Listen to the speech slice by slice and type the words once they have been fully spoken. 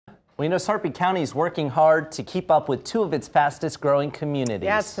We know Sarpy County is working hard to keep up with two of its fastest growing communities.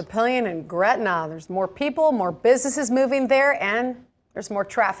 Yeah, it's Papillion and Gretna. There's more people, more businesses moving there, and there's more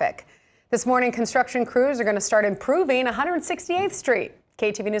traffic. This morning, construction crews are going to start improving 168th Street.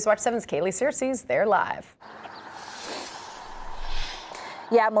 KETV News Watch 7's Kaylee Searcy's there live.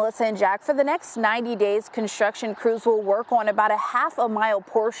 Yeah, Melissa and Jack, for the next 90 days, construction crews will work on about a half-a-mile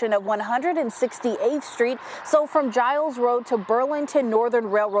portion of 168th Street, so from Giles Road to Burlington Northern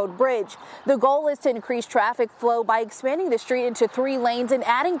Railroad Bridge. The goal is to increase traffic flow by expanding the street into 3 lanes and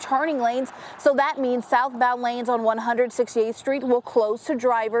adding turning lanes, so that means southbound lanes on 168th Street will close to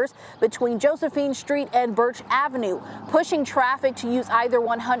drivers between Josephine Street and Birch Avenue, pushing traffic to use either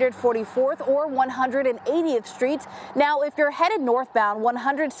 144th or 180th Streets. Now, if you're headed northbound,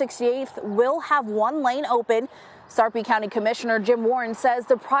 168th will have 1 lane open. Sarpy County Commissioner Jim Warren says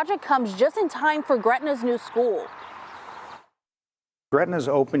the project comes just in time for Gretna's new school. Gretna's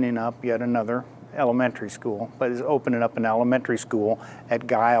opening up yet another elementary school, but is opening up an elementary school at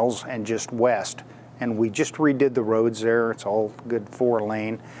Giles and just west. And we just redid the roads there. It's all good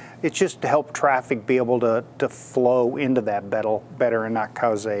 4-lane. It's just to help traffic be able to flow into that better and not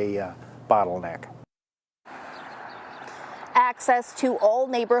cause a bottleneck. Access to all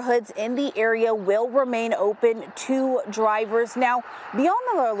neighborhoods in the area will remain open to drivers. Now, beyond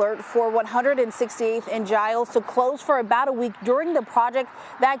the alert for 168th and Giles to close for about a week during the project,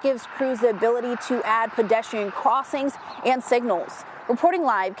 that gives crews the ability to add pedestrian crossings and signals. Reporting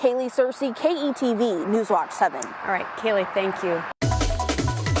live, Kaylee Searcy, KETV News Watch 7. All right, Kaylee, thank you.